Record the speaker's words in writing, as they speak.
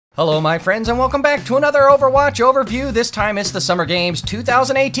Hello my friends and welcome back to another Overwatch overview. This time it's the Summer Games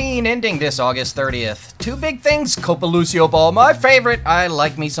 2018 ending this August 30th. Two big things, Copa Lucio Ball, my favorite. I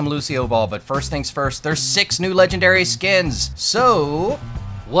like me some Lucio Ball, but first things first, there's 6 new legendary skins. So,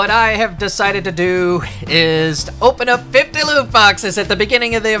 what I have decided to do is to open up 50 loot boxes at the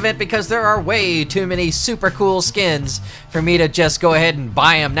beginning of the event because there are way too many super cool skins for me to just go ahead and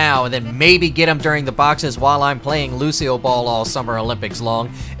buy them now and then maybe get them during the boxes while I'm playing Lucio Ball all Summer Olympics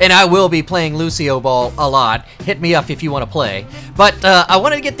long. And I will be playing Lucio Ball a lot. Hit me up if you want to play. But I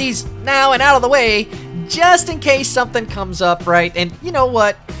wanted to get these now and out of the way just in case something comes up, right? And you know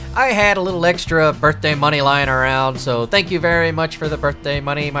what? I had a little extra birthday money lying around, so thank you very much for the birthday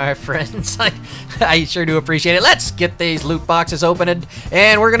money, my friends. I sure do appreciate it. Let's get these loot boxes opened,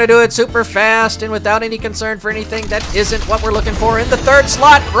 and we're going to do it super fast and without any concern for anything that isn't what we're looking for. In the third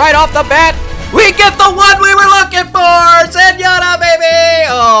slot, right off the bat, we get the one we were looking for! Senora, baby!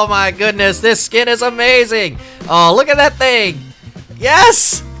 Oh my goodness, this skin is amazing! Oh, look at that thing!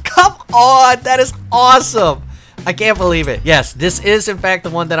 Yes! Come on, that is awesome! I can't believe it. Yes, this is in fact the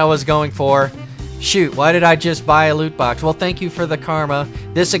one that I was going for. Shoot, why did I just buy a loot box? Well, thank you for the karma.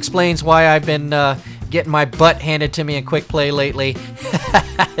 This explains why I've been getting my butt handed to me in quick play lately.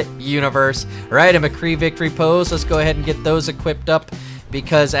 Universe. Right, a McCree victory pose. Let's go ahead and get those equipped up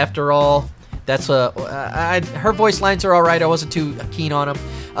because after all, that's her voice lines are all right. I wasn't too keen on them.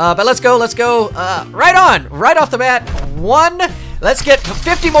 But let's go. Right on. Right off the bat. One. Let's get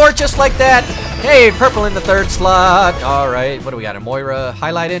 50 more just like that. Hey, purple in the third slot. All right, what do we got? A Moira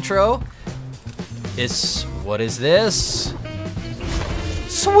highlight intro. What is this?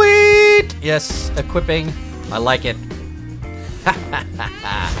 Sweet. Yes, equipping. I like it.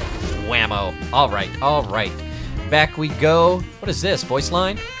 Whammo. All right. Back we go. What is this? Voice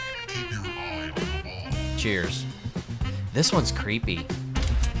line? Cheers. This one's creepy.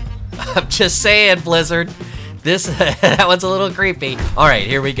 I'm just saying, Blizzard. That one's a little creepy. All right,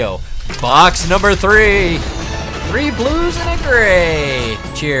 here we go. Box number 3. 3 blues and a gray.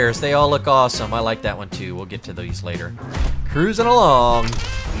 Cheers. They all look awesome. I like that one too. We'll get to these later. Cruising along.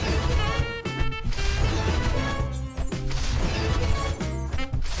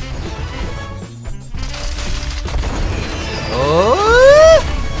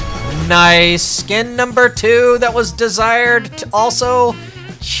 Oh, nice. Skin number 2 that was desired also.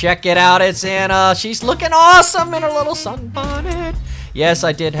 Check it out, it's Anna. She's looking awesome in her little sunbonnet. Yes,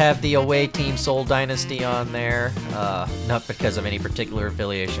 I did have the away team Soul Dynasty on there. Not because of any particular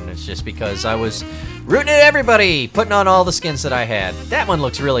affiliation. It's just because I was rooting at everybody, putting on all the skins that I had. That one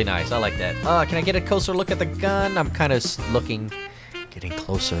looks really nice. I like that. Can I get a closer look at the gun? I'm kind of getting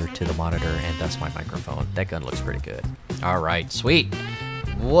closer to the monitor and thus my microphone. That gun looks pretty good. All right, sweet.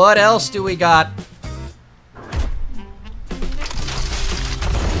 What else do we got?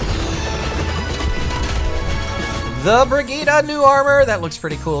 The Brigida new armor, that looks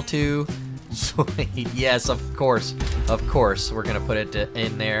pretty cool too. Sweet, yes, of course, we're gonna put it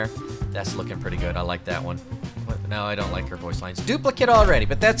in there. That's looking pretty good, I like that one. No, I don't like her voice lines. Duplicate already,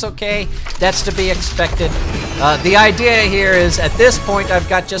 but that's okay. That's to be expected. The idea here is, at this point, I've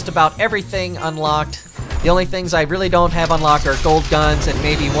got just about everything unlocked. The only things I really don't have unlocked are gold guns and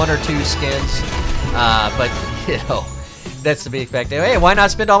maybe 1 or 2 skins. But, you know, that's to be expected. Hey, why not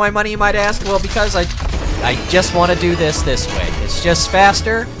spend all my money, you might ask? Well, because I just want to do this way. It's just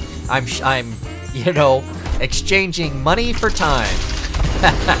faster. I'm, you know, exchanging money for time.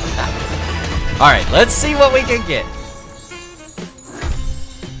 All right, let's see what we can get.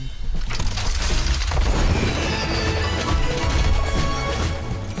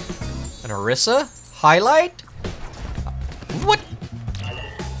 An Orisa highlight? What?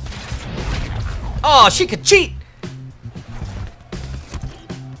 Oh, she could cheat.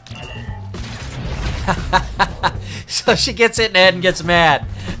 So she gets it in the head and gets mad.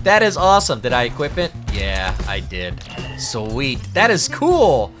 That is awesome. Did I equip it? Yeah, I did. Sweet. That is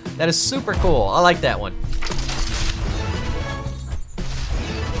cool. That is super cool. I like that one.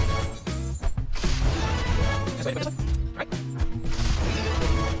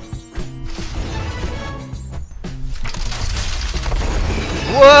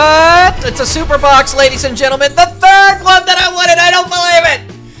 What? It's a super box, ladies and gentlemen. The third one that I wanted. I don't believe it.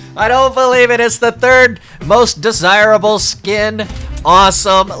 I don't believe it. It's the 3rd most desirable skin.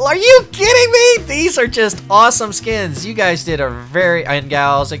 Awesome. Are you kidding me? These are just awesome skins. You guys did a and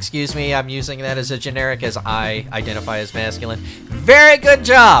gals, excuse me. I'm using that as a generic as I identify as masculine. Very good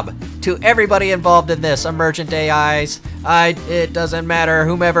job to everybody involved in this. Emergent AIs. It doesn't matter.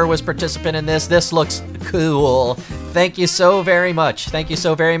 Whomever was participant in this. This looks cool. Thank you so very much. Thank you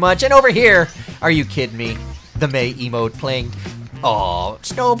so very much. And over here, are you kidding me? The May emote playing Oh,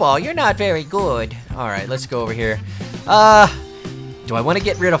 Snowball, you're not very good. All right, let's go over here. Do I want to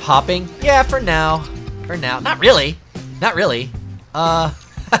get rid of hopping? Yeah, for now. For now. Not really. Not really. All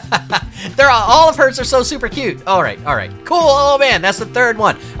of hers are so super cute. All right, cool. Oh man, that's the third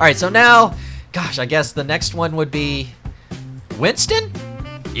one. All right, so now, gosh, I guess the next one would be Winston?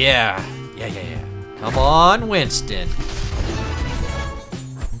 Yeah. Come on, Winston.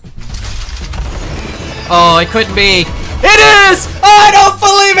 Oh, it couldn't be. It is! Oh, I don't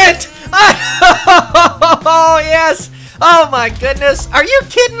believe it! Oh, yes! Oh my goodness. Are you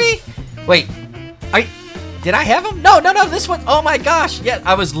kidding me? Wait. Did I have him? No, this one. Oh my gosh. Yeah,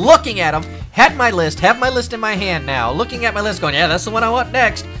 I was looking at him. Have my list in my hand now. Looking at my list going, yeah, that's the one I want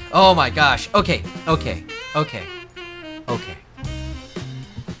next. Oh my gosh. Okay.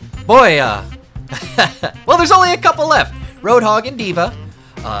 Boy, well, there's only a couple left. Roadhog and Diva.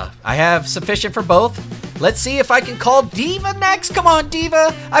 I have sufficient for both. Let's see if I can call Diva next. Come on,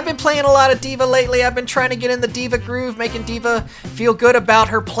 Diva. I've been playing a lot of Diva lately. I've been trying to get in the Diva groove, making Diva feel good about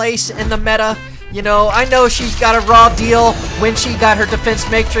her place in the meta. You know, I know she's got a raw deal when she got her defense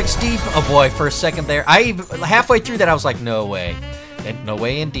matrix deep. Oh boy, for a second there. Halfway through that, I was like, no way. And no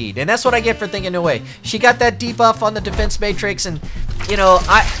way indeed. And that's what I get for thinking no way. She got that debuff on the defense matrix, and, you know,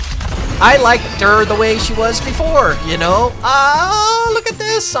 I liked her the way she was before, you know? Look at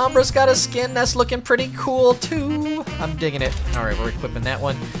this. Sombra's got a skin that's looking pretty cool, too. I'm digging it. All right, we're equipping that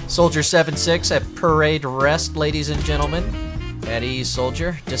one. Soldier 7-6 at parade rest, ladies and gentlemen. At ease,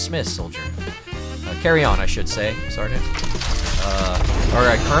 soldier. Dismiss, soldier. Carry on, I should say. Sergeant. All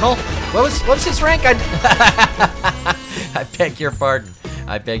right, Colonel. What was his rank? I beg your pardon.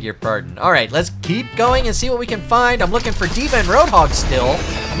 I beg your pardon. All right, let's keep going and see what we can find. I'm looking for Diva and Roadhog still.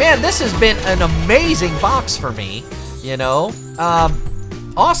 Man, this has been an amazing box for me. You know,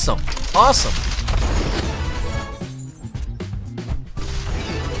 awesome. What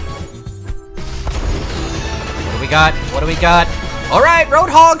do we got? All right,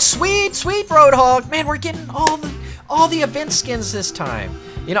 Roadhog, sweet Roadhog. Man, we're getting all the event skins this time.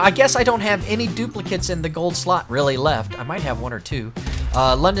 You know, I guess I don't have any duplicates in the gold slot really left. I might have one or two.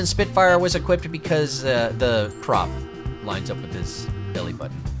 London Spitfire was equipped because the prop lines up with his belly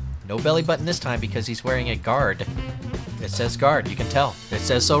button. No belly button this time because he's wearing a guard. It says guard, you can tell. It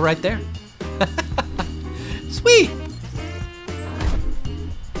says so right there. Sweet.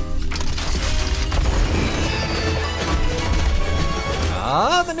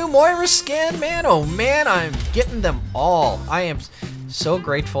 The new Moira skin, man. Oh man, I'm getting them all. I am so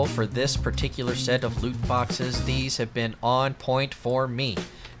grateful for this particular set of loot boxes. These have been on point for me.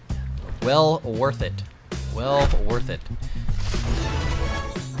 Well worth it. Well worth it.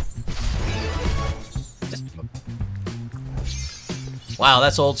 Wow,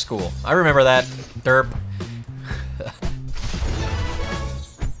 that's old school. I remember that. Derp.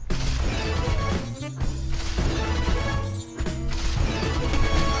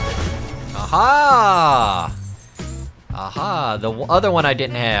 Aha! Aha, the other one I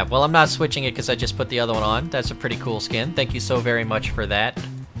didn't have. Well, I'm not switching it because I just put the other one on. That's a pretty cool skin. Thank you so very much for that.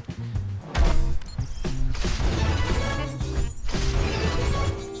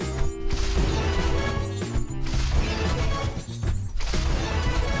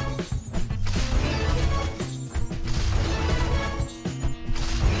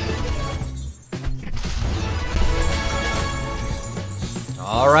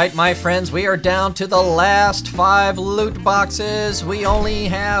 Alright, my friends, we are down to the last 5 loot boxes. We only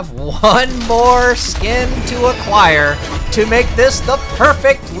have one more skin to acquire to make this the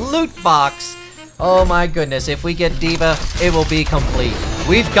perfect loot box. Oh my goodness, if we get Diva, it will be complete.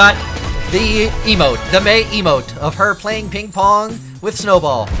 We've got the emote, the May emote of her playing ping pong with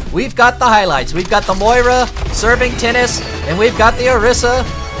Snowball. We've got the highlights. We've got the Moira serving tennis, and we've got the Orisa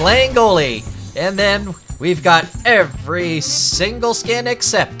playing goalie. And then we've got every single skin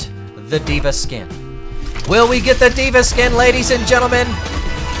except the Diva skin. Will we get the Diva skin, ladies and gentlemen?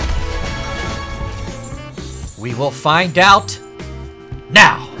 We will find out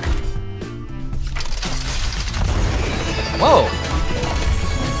now. Whoa.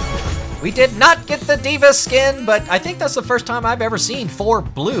 We did not get the Diva skin, but I think that's the first time I've ever seen 4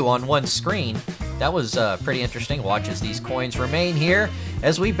 blue on one screen. That was pretty interesting. Watch as these coins remain here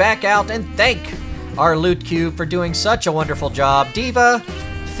as we back out and thank our loot cube for doing such a wonderful job. Diva,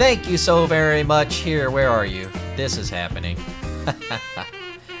 thank you so very much. Here, where are you? This is happening.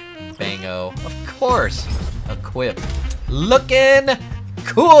 Bango. Of course. Equip. Looking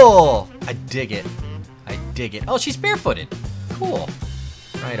cool. I dig it. I dig it. Oh, she's barefooted. Cool.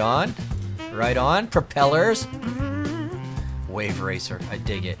 Right on. Right on. Propellers. Wave racer. I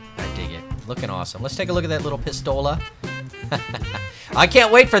dig it. I dig it. Looking awesome. Let's take a look at that little pistola. I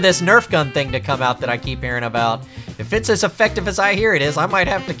can't wait for this Nerf gun thing to come out that I keep hearing about. If it's as effective as I hear it is, I might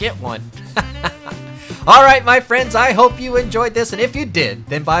have to get one. Alright, my friends, I hope you enjoyed this, and if you did,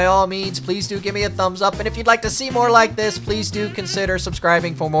 then by all means, please do give me a thumbs up, and if you'd like to see more like this, please do consider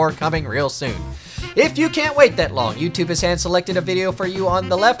subscribing for more coming real soon. If you can't wait that long, YouTube has hand-selected a video for you on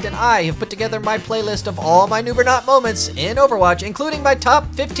the left, and I have put together my playlist of all my Noob or Not moments in Overwatch, including my top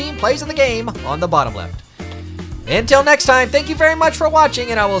 15 plays of the game on the bottom left. Until next time, thank you very much for watching,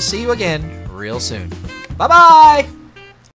 and I will see you again real soon. Bye-bye!